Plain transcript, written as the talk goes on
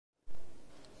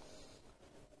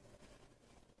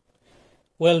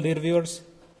Well, dear viewers,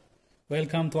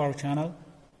 welcome to our channel.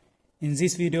 In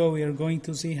this video we are going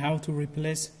to see how to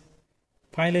replace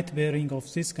pilot bearing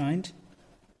of this kind.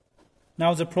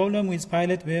 Now the problem with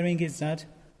pilot bearing is that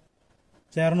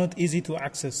they are not easy to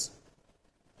access.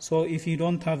 So if you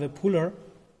don't have a puller,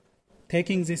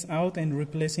 taking this out and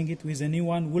replacing it with a new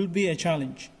one will be a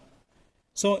challenge.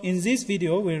 So in this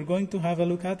video we are going to have a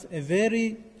look at a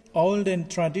very old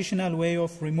and traditional way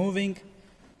of removing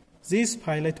this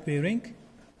pilot bearing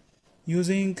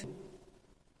using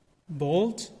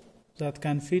bolt that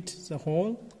can fit the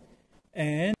hole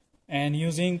and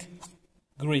using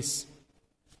grease.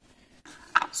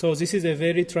 So this is a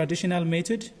very traditional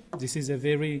method. This is a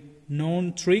very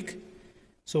known trick.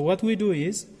 So what we do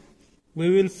is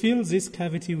we will fill this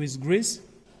cavity with grease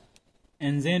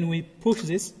and then we push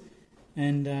this,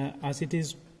 and as it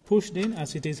is pushed in,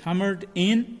 as it is hammered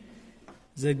in,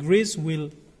 the grease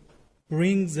will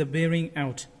bring the bearing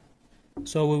out.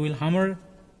 So we will hammer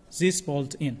this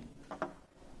bolt in.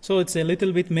 So it's a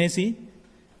little bit messy.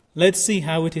 Let's see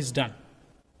how it is done.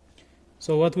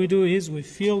 So what we do is we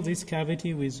fill this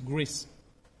cavity with grease.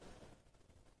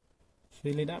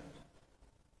 Fill it up.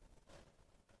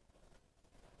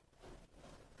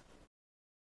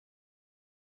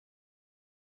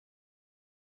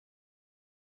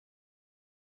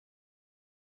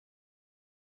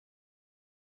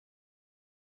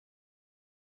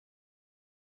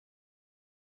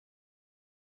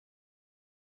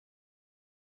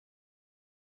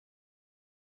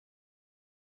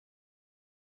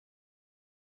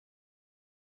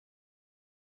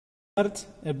 Insert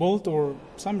a bolt or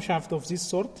some shaft of this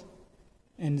sort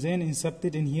and then insert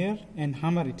it in here and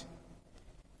hammer it.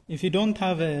 If you don't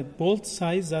have a bolt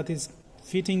size that is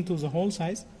fitting to the hole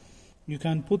size, you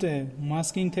can put a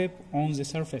masking tape on the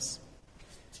surface.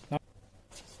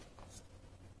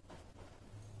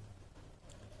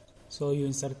 So you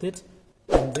insert it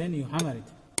and then you hammer it.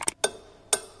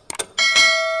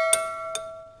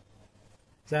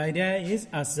 The idea is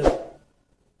as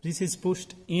this is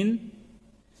pushed in,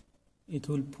 it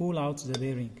will pull out the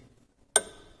bearing.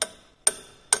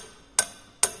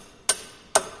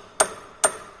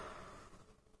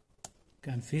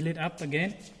 Can fill it up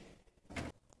again.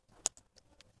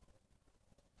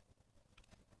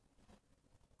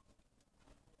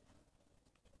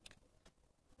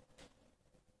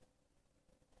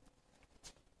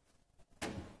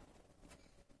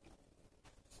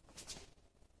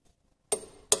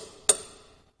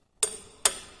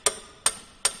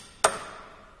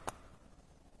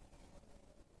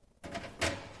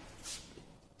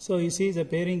 So you see the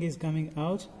bearing is coming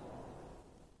out.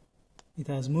 It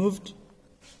has moved.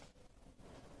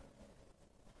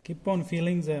 Keep on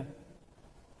filling the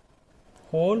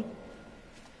hole.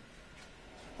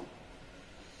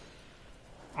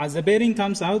 As the bearing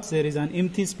comes out, there is an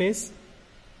empty space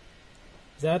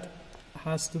that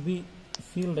has to be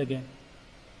filled again.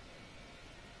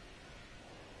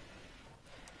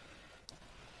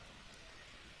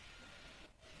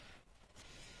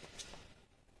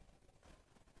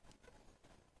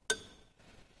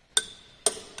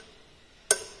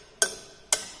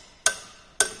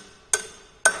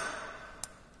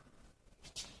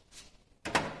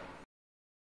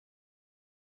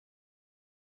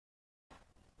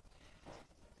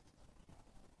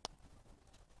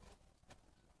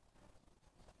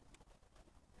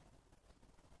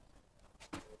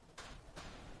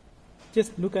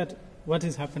 Just look at what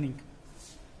is happening.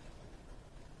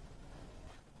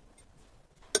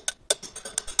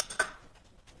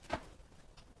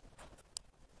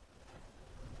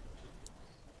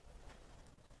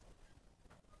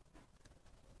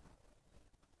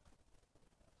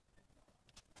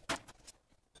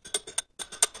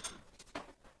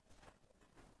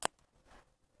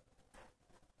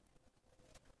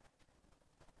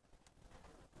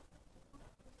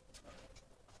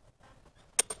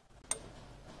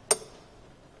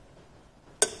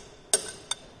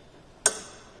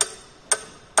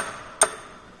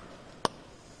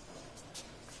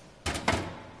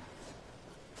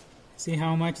 See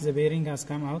how much the bearing has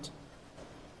come out?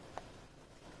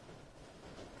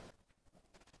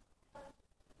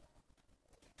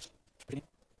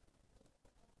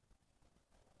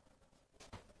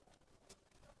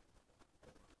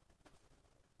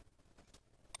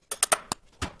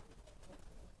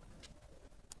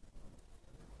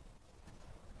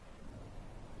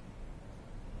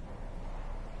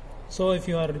 So if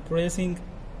you are replacing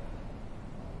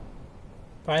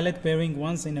pilot bearing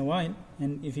once in a while,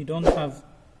 and if you don't have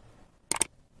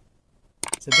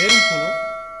the bearing puller,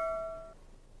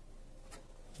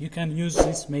 you can use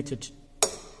this method.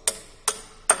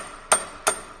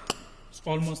 It's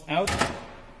almost out.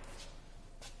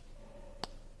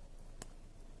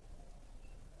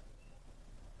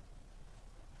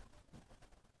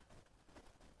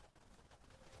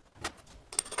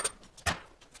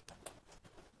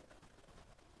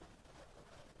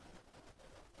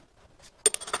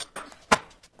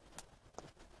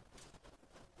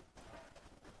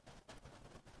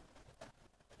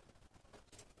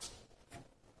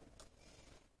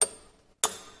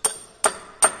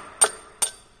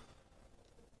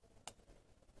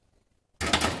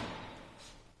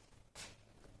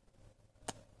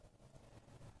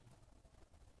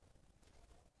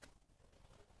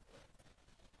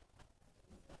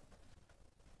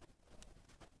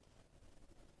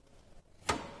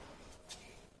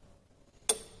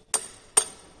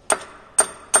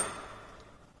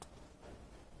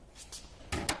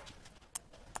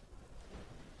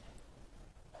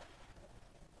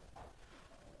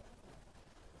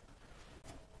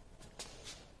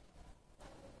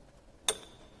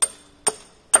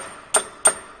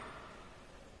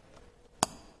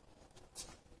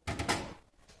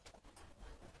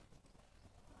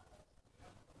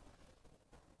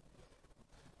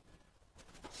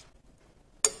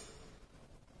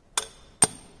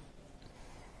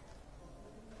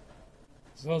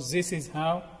 So this is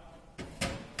how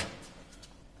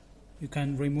you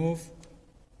can remove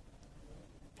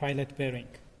pilot bearing.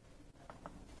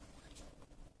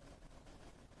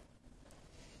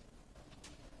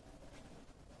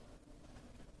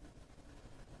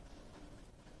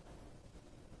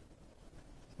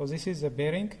 So this is the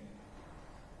bearing.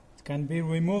 It can be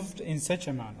removed in such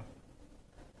a manner.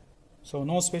 So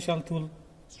no special tool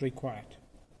is required.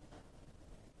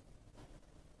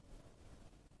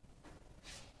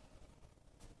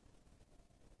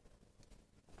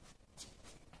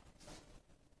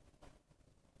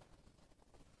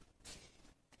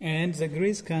 And the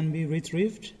grease can be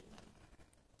retrieved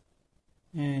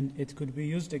and it could be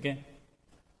used again.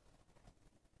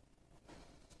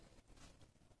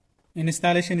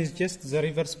 Installation is just the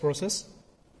reverse process.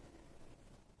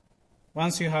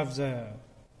 Once you have the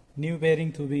new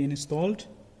bearing to be installed,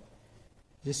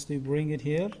 just to bring it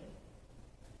here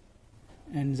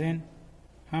and then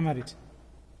hammer it.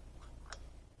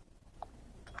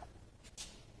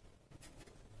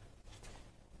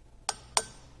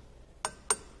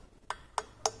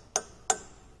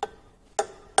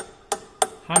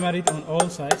 Hammer it on all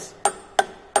sides.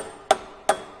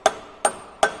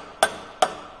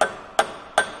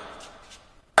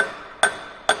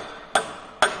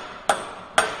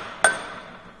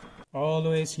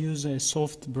 Always use a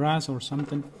soft brass or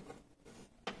something.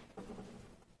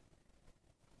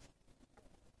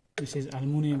 This is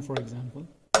aluminum, for example.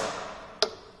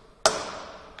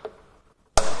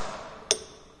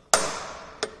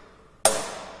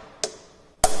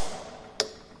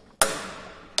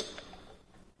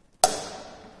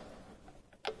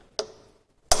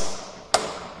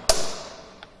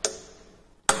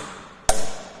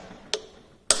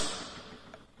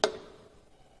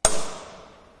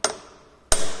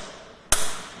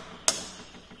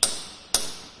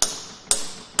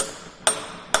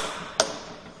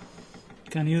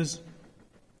 Can use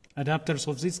adapters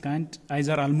of this kind,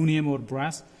 either aluminum or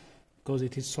brass, because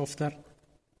it is softer,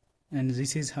 and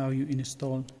this is how you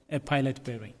install a pilot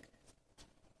bearing.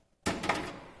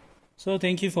 So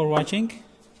thank you for watching.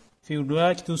 If you would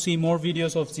like to see more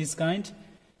videos of this kind,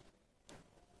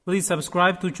 please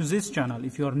subscribe to this channel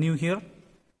if you are new here,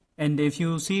 and if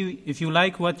you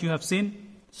like what you have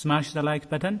seen, smash the like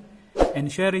button and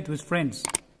share it with friends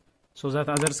so that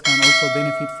others can also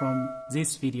benefit from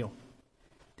this video.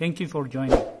 Thank you for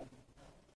joining.